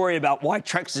the story about why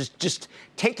Trex is just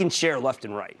taking share left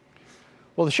and right.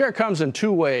 Well, the share comes in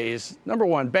two ways. Number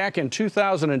one, back in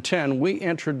 2010, we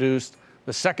introduced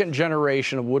the second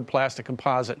generation of wood plastic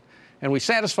composite, and we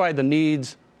satisfied the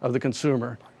needs of the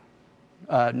consumer.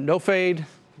 No fade.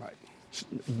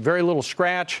 Very little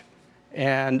scratch,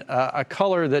 and a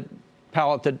color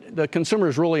palette that the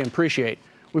consumers really appreciate.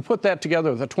 We put that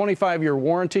together with a 25-year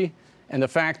warranty, and the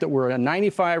fact that we're a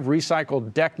 95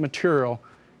 recycled deck material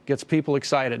gets people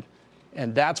excited.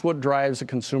 And that's what drives the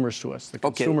consumers to us. The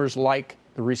consumers like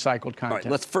the recycled content. All right,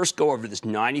 let's first go over this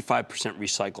 95%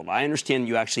 recycled. I understand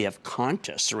you actually have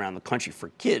contests around the country for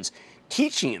kids,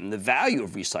 teaching them the value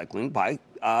of recycling by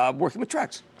working with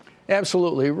Trex.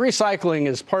 Absolutely. Recycling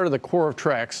is part of the core of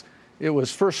Trex. It was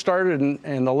first started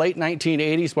in the late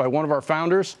 1980s by one of our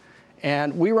founders,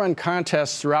 and we run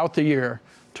contests throughout the year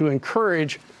to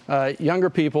encourage younger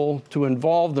people to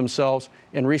involve themselves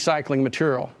in recycling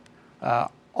material.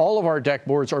 All of our deck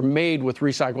boards are made with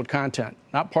recycled content.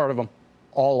 Not part of them.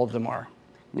 All of them are.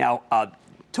 Now,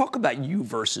 talk about you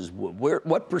versus wood.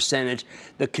 What percentage,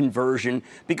 the conversion?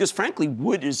 Because, frankly,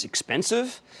 wood is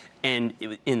expensive. And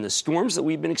in the storms that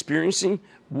we've been experiencing,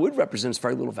 wood represents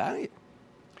very little value.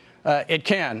 It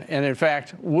can. And in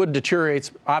fact, wood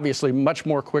deteriorates obviously much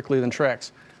more quickly than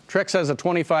Trex. Trex has a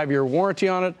 25-year warranty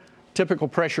on it. Typical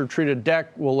pressure-treated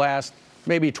deck will last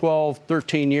maybe 12,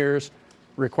 13 years.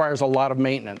 Requires a lot of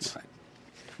maintenance. Right.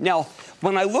 Now,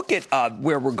 when I look at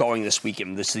where we're going this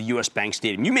weekend, this is the U.S. Bank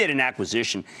Stadium, you made an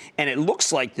acquisition, and it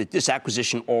looks like that this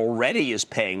acquisition already is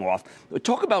paying off.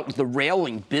 Talk about the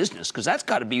railing business, because that's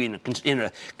got to be in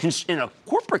a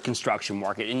corporate construction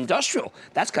market, industrial.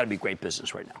 That's got to be great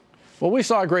business right now. Well, we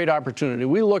saw a great opportunity.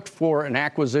 We looked for an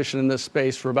acquisition in this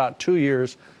space for about 2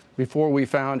 years before we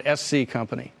found SC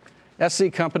Company.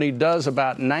 SC Company does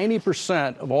about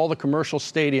 90% of all the commercial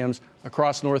stadiums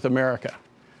across North America.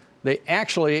 They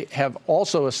actually have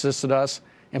also assisted us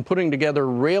in putting together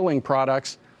railing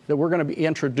products that we're going to be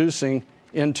introducing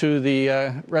into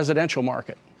the residential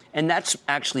market. And that's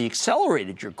actually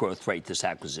accelerated your growth rate, this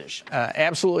acquisition.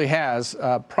 Absolutely has.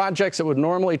 Projects that would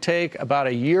normally take about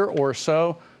a year or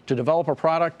so to develop a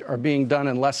product are being done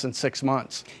in less than 6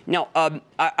 months. Now,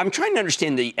 I'm trying to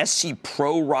understand the SC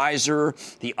Pro Riser,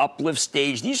 the uplift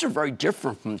stage. These are very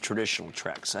different from the traditional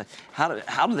Trex.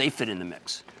 How do they fit in the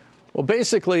mix? Well,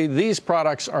 basically, these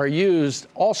products are used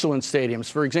also in stadiums.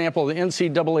 For example, the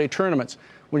NCAA tournaments,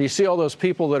 when you see all those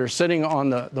people that are sitting on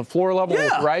the floor level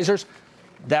with risers,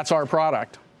 that's our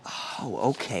product.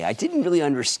 Oh, okay. I didn't really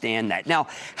understand that. Now,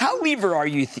 how levered are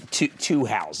you to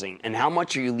housing, and how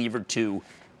much are you levered to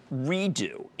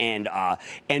redo?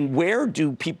 And where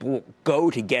do people go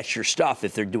to get your stuff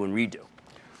if they're doing redo?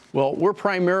 Well, we're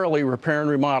primarily repair and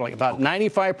remodeling. About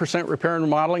 95% repair and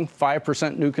remodeling,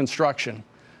 5% new construction.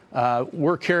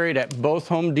 We're carried at both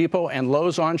Home Depot and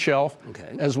Lowe's on shelf,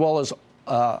 as well as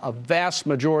a vast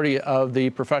majority of the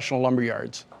professional lumber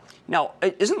yards. Now,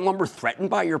 isn't lumber threatened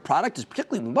by your product? It's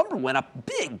particularly lumber went up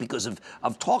big because of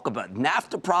talk about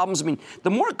NAFTA problems. I mean, the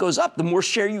more it goes up, the more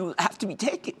share you have to be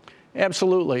taking.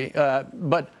 Absolutely.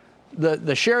 But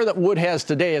the share that wood has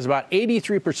today is about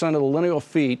 83% of the lineal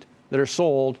feet that are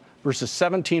sold versus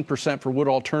 17% for wood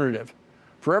alternative.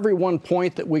 For every 1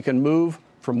 point that we can move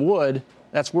from wood,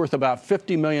 that's worth about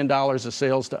 $50 million of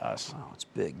sales to us. Wow, it's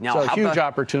big. Now, so a huge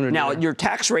opportunity. Now, there. Your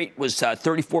tax rate was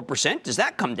 34%. Does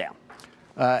that come down?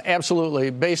 Absolutely.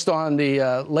 Based on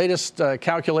the latest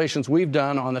calculations we've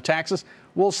done on the taxes,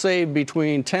 we'll save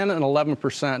between 10 and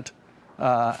 11%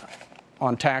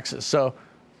 on taxes. So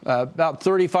about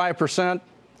 35%,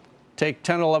 take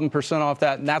 10 or 11% off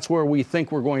that, and that's where we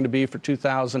think we're going to be for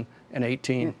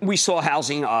 2018. We saw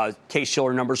housing,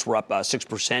 Case-Shiller numbers were up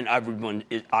 6%. Everyone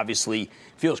obviously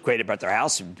feels great about their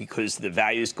house because the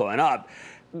value is going up.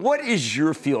 What is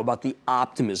your feel about the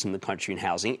optimism in the country in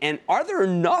housing? And are there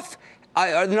enough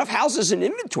houses in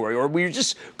inventory, or are we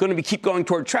just going to keep going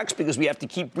toward Trex because we have to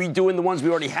keep redoing the ones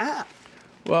we already have?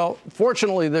 Well,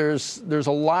 fortunately, there's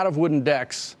a lot of wooden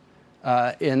decks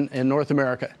in North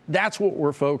America. That's what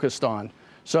we're focused on.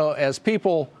 So as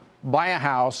people buy a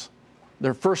house,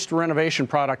 their first renovation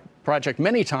project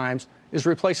many times is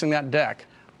replacing that deck.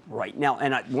 Right. Now,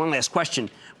 and one last question.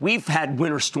 We've had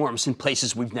winter storms in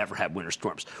places we've never had winter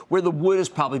storms, where the wood has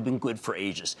probably been good for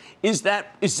ages. Is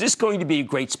this going to be a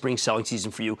great spring selling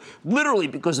season for you, literally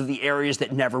because of the areas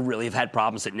that never really have had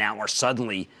problems that now are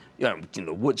suddenly,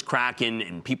 the wood's cracking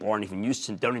and people aren't even used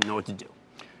to it, don't even know what to do?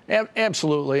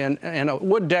 Absolutely. And a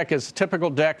wood deck is a typical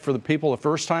deck for the people the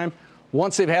first time.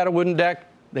 Once they've had a wooden deck,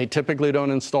 they typically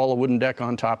don't install a wooden deck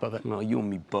on top of it. Well, you and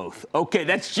me both. Okay,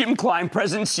 that's Jim Klein,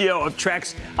 President and CEO of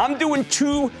Trex. I'm doing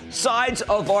two sides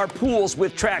of our pools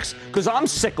with Trex because I'm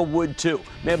sick of wood, too.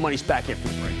 Mad Money's back after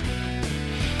the break.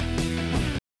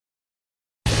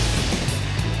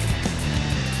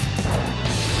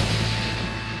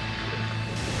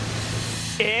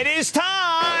 It is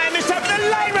time. It's time for the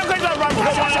lightning round.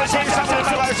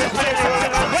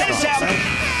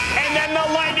 And then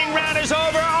the lightning round is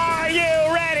over. Are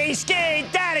you ready? Ski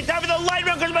Daddy. Time for the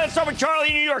lightning round. Let's start with Charlie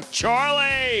in New York.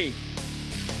 Charlie.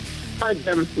 Hi,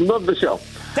 Jim. Love the show.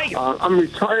 Thank you. I'm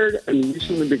retired and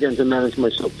recently began to manage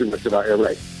myself through much of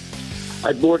IRA.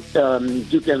 I bought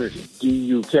Duke Energy,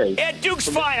 DUK. Yeah, Duke's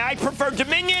fine. I prefer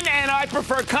Dominion, and I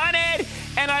prefer Con Ed,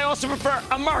 and I also prefer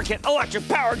American Electric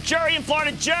Power. Jerry in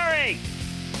Florida. Jerry.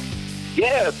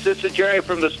 Yes, this is Jerry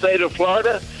from the state of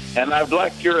Florida, and I'd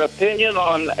like your opinion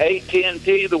on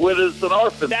AT&T, the Widows and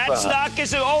Orphans. That stock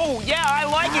is, I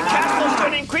like it. Cash flow's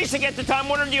going to increase against the Time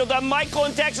Warner deal. Michael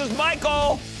in Texas.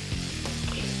 Michael.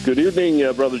 Good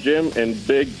evening, Brother Jim, and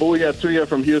big booyah to you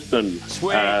from Houston.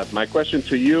 Sweet. My question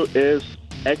to you is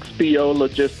XPO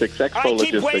Logistics. I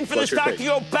keep waiting for the stock to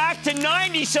go back to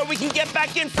 90 so we can get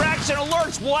back in for action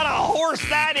alerts. What a horse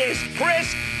that is.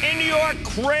 Chris in New York.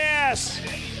 Chris.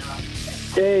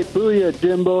 Hey, booyah,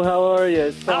 Jimbo. How are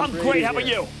you? I'm great. How about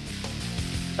you?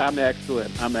 I'm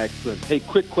excellent. Hey,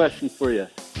 quick question for you.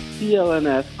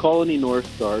 CLNS, Colony North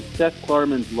Star, Seth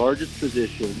Klarman's largest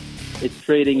position. It's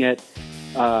trading at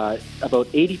about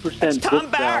 80% Tom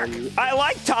book Barrack. value. I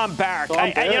like Tom Barrack.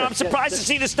 I'm surprised to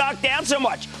see the stock down so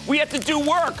much. We have to do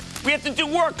work.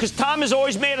 Because Tom has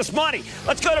always made us money.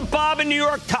 Let's go to Bob in New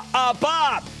York.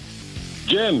 Bob.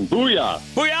 Jim, booyah.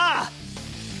 Booyah.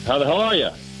 How the hell are you?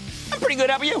 I'm pretty good.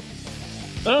 How about you?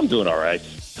 I'm doing all right.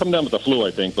 Coming down with the flu,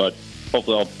 I think, but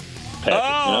hopefully I'll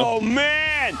pass it,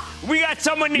 man. We got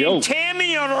someone named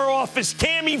Tammy on our office.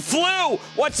 Tammy Flu.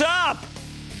 What's up?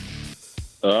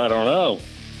 I don't know.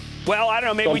 Well, I don't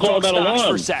know. Maybe so we talk stocks alarm.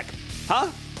 for a sec.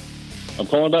 Huh? I'm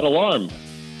calling about alarm.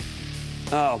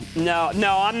 Oh, no,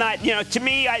 I'm not. To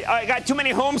me, I got too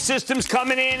many home systems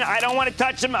coming in. I don't want to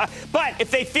touch them. But if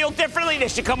they feel differently, they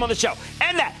should come on the show.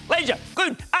 And that, ladies and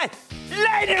gentlemen,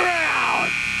 Lightning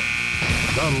Round!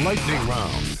 The Lightning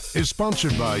Round is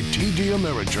sponsored by TD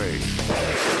Ameritrade.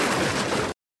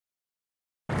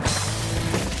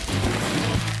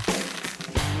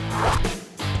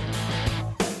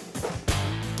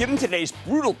 Given today's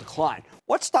brutal decline,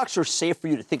 what stocks are safe for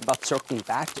you to think about circling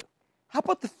back to? How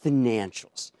about the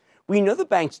financials? We know the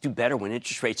banks do better when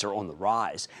interest rates are on the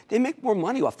rise. They make more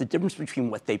money off the difference between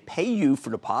what they pay you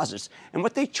for deposits and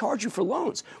what they charge you for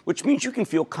loans, which means you can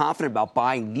feel confident about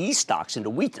buying these stocks into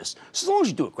weakness, as long as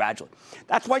you do it gradually.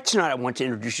 That's why tonight I want to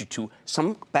introduce you to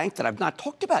some bank that I've not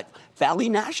talked about, Valley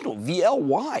National,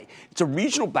 VLY. It's a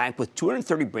regional bank with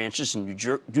 230 branches in New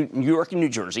York and New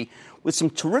Jersey, with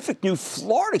some terrific new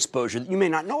Florida exposure that you may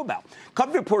not know about.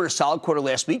 Company reported a solid quarter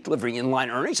last week, delivering in-line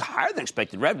earnings, higher than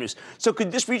expected revenues. So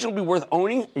could this regional be worth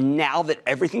owning now that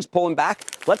everything's pulling back?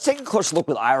 Let's take a closer look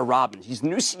with Ira Robbins. He's the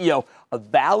new CEO of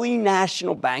Valley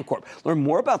National Bancorp. Learn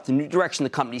more about the new direction the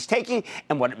company's taking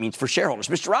and what it means for shareholders.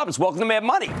 Mr. Robbins, welcome to Mad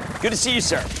Money. Good to see you,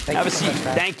 sir. Have a seat.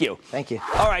 Thank you. Thank you.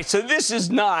 All right, so this is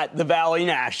not the Valley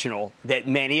National that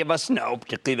many of us know,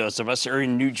 particularly those of us who are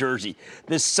in New Jersey.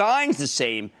 The sign's the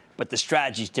same, but the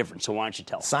strategy's different. So why don't you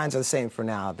tell us? Signs are the same for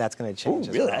now. That's going to change.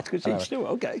 Oh, really? That's good to change too.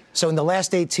 Okay. So in the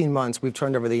last 18 months, we've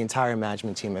turned over the entire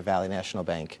management team at Valley National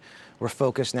Bank. We're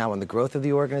focused now on the growth of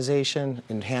the organization,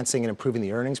 enhancing and improving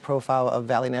the earnings profile of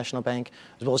Valley National Bank,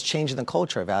 as well as changing the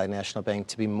culture of Valley National Bank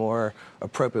to be more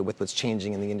appropriate with what's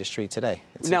changing in the industry today.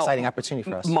 It's an exciting opportunity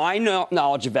for us. My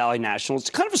knowledge of Valley National, it's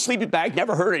kind of a sleepy bag,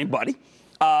 never hurt anybody.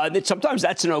 That sometimes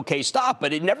that's an okay stop,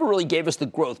 but it never really gave us the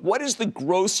growth. What is the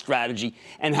growth strategy,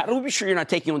 and how do we be sure you're not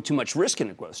taking on too much risk in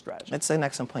a growth strategy? That's an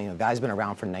excellent point. Valley's been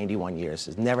around for 91 years.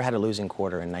 It's never had a losing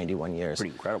quarter in 91 years.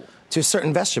 Pretty incredible. To a certain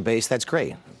investor base, that's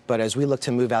great. But as we look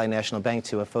to move Valley National Bank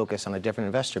to a focus on a different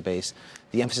investor base,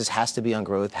 the emphasis has to be on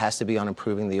growth, has to be on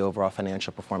improving the overall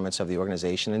financial performance of the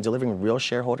organization and delivering real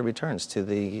shareholder returns to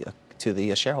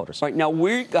the shareholders. Right now,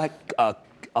 we got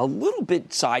a little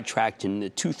bit sidetracked in the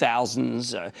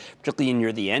 2000s, particularly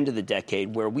near the end of the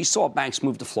decade, where we saw banks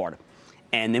move to Florida.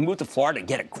 And they moved to Florida and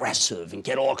get aggressive and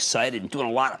get all excited and doing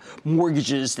a lot of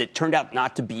mortgages that turned out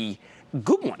not to be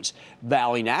good ones.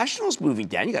 Valley National's moving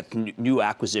down. You got new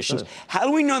acquisitions. How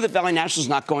do we know that Valley National's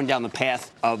not going down the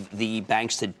path of the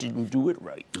banks that didn't do it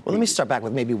right? Well, let me start back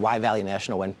with maybe why Valley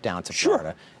National went down to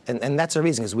Florida. Sure. And that's the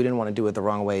reason, because we didn't want to do it the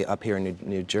wrong way up here in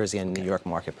New Jersey and New York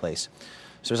marketplace.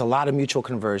 So there's a lot of mutual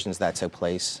conversions that took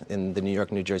place in the New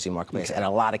York, New Jersey marketplace, and a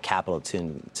lot of capital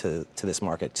to this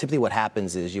market. Typically what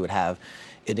happens is you would have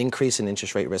an increase in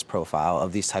interest rate risk profile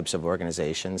of these types of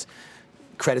organizations,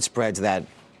 credit spreads that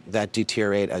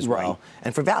deteriorate as well.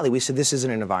 And for Valley, we said this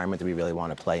isn't an environment that we really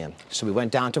want to play in. So we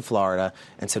went down to Florida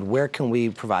and said, where can we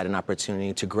provide an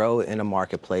opportunity to grow in a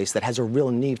marketplace that has a real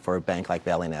need for a bank like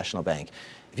Valley National Bank?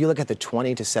 If you look at the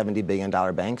 $20 to $70 billion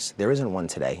banks, there isn't one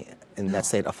today in that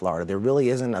state of Florida. There really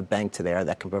isn't a bank today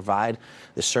that can provide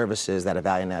the services that a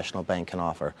Valley National Bank can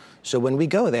offer. So when we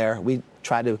go there, we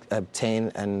try to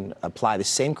obtain and apply the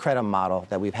same credit model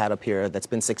that we've had up here that's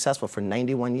been successful for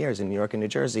 91 years in New York and New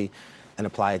Jersey, and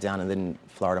apply it down in the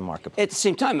Florida market. At the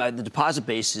same time, the deposit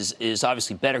base is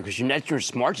obviously better because your net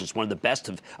interest margin is one of the best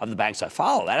of the banks I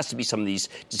follow. That has to be some of these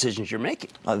decisions you're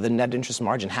making. The net interest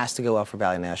margin has to go up for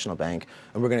Valley National Bank,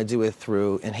 and we're going to do it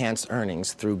through enhanced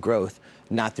earnings, through growth,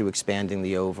 not through expanding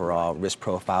the overall risk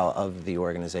profile of the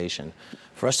organization.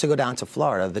 For us to go down to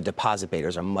Florida, the deposit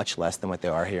betas are much less than what they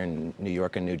are here in New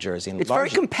York and New Jersey. And it's very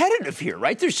competitive here,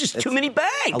 right? There's just too many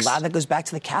banks. A lot of that goes back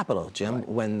to the capital, Jim. Right.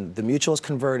 When the mutuals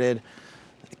converted,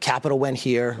 capital went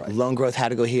here, loan growth had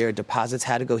to go here, deposits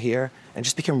had to go here, and it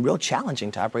just became real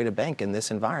challenging to operate a bank in this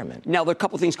environment. Now, there are a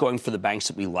couple of things going for the banks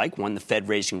that we like. One, the Fed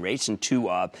raising rates, and two,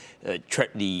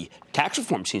 the tax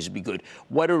reform seems to be good.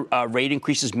 What do rate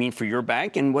increases mean for your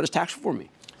bank, and what does tax reform mean?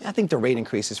 I think the rate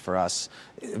increases for us,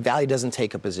 Valley doesn't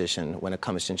take a position when it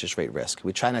comes to interest rate risk.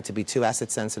 We try not to be too asset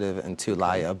sensitive and too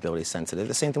liability sensitive.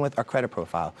 The same thing with our credit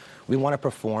profile. We want to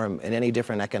perform in any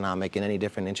different economic, in any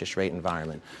different interest rate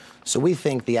environment. So we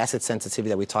think the asset sensitivity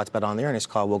that we talked about on the earnings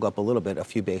call will go up a little bit, a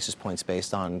few basis points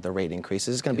based on the rate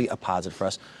increases. It's going to be a positive for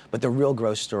us. But the real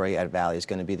growth story at Valley is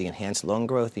going to be the enhanced loan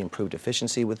growth, the improved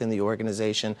efficiency within the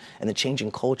organization, and the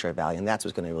changing culture at Valley. And that's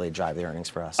what's going to really drive the earnings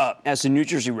for us. As a New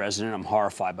Jersey resident, I'm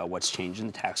horrified by what's changed in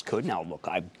the tax code. Now, look,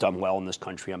 I've done well in this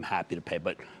country. I'm happy to pay.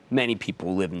 But many people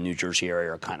who live in the New Jersey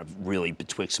area are kind of really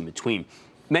betwixt and between.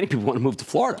 Many people want to move to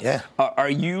Florida. Yeah. Are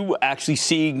you actually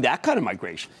seeing that kind of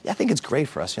migration? Yeah, I think it's great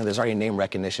for us. There's already name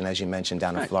recognition, as you mentioned,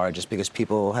 down in Florida, just because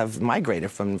people have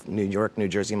migrated from New York, New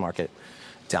Jersey market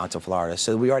down to Florida.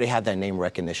 So we already have that name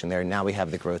recognition there. Now we have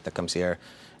the growth that comes here.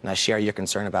 And I share your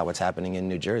concern about what's happening in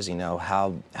New Jersey.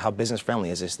 How business-friendly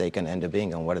is this state going to end up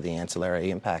being, and what are the ancillary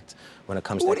impact when it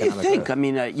comes to economic growth? What do you think?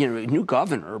 I mean, new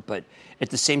governor, but at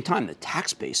the same time, the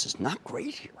tax base is not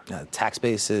great here. Tax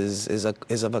base is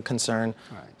of a concern.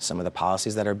 Right. Some of the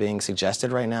policies that are being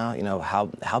suggested right now,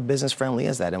 how business-friendly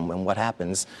is that, and what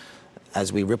happens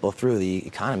as we ripple through the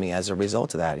economy as a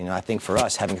result of that? I think for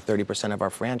us, having 30% of our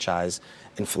franchise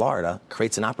in Florida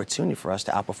creates an opportunity for us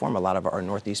to outperform a lot of our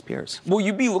Northeast peers. Will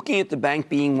you be looking at the bank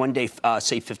being one day,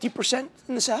 say, 50%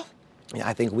 in the South? Yeah,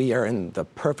 I think we are in the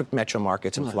perfect metro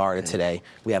markets in Florida today.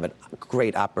 We have a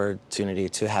great opportunity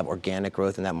to have organic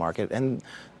growth in that market. And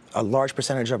a large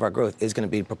percentage of our growth is going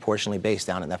to be proportionally based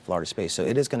down in that Florida space. So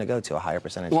it is going to go to a higher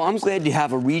percentage. Well, I'm glad you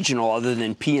have a regional other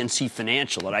than PNC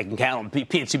Financial that I can count on.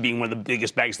 PNC being one of the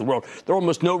biggest banks in the world. There are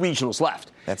almost no regionals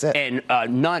left. That's it. And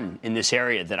none in this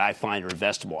area that I find are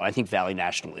investable. I think Valley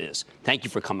National is. Thank you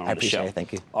for coming on the show. I appreciate it.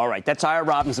 Thank you. All right. That's Ira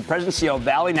Robbins, the president and CEO of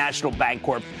Valley National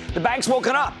Bancorp. The bank's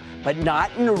woken up, but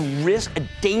not in a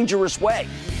dangerous way,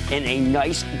 in a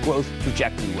nice growth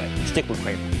trajectory way. Stick with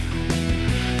Cramer.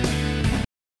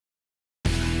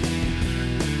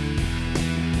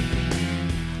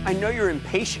 I know you're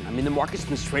impatient. I mean, the market's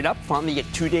been straight up, finally get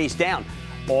 2 days down.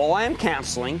 All I am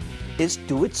counseling is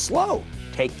do it slow.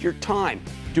 Take your time.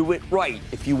 Do it right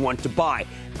if you want to buy.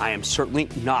 I am certainly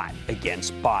not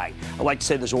against buying. I like to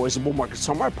say there's always a bull market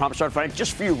somewhere. I promise I'll find it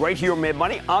just for you right here on Mad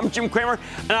Money. I'm Jim Cramer,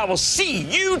 and I will see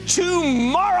you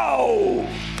tomorrow.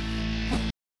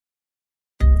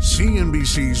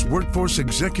 CNBC's Workforce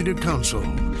Executive Council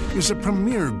is a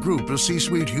premier group of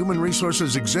C-suite human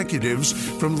resources executives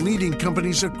from leading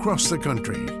companies across the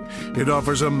country. It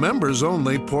offers a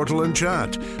members-only portal and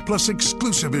chat, plus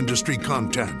exclusive industry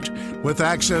content, with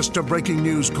access to breaking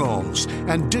news calls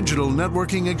and digital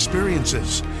networking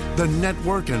experiences. The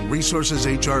network and resources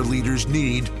HR leaders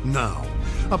need now.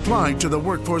 Apply to the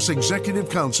Workforce Executive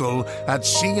Council at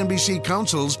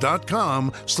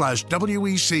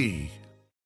cnbccouncils.com/WEC.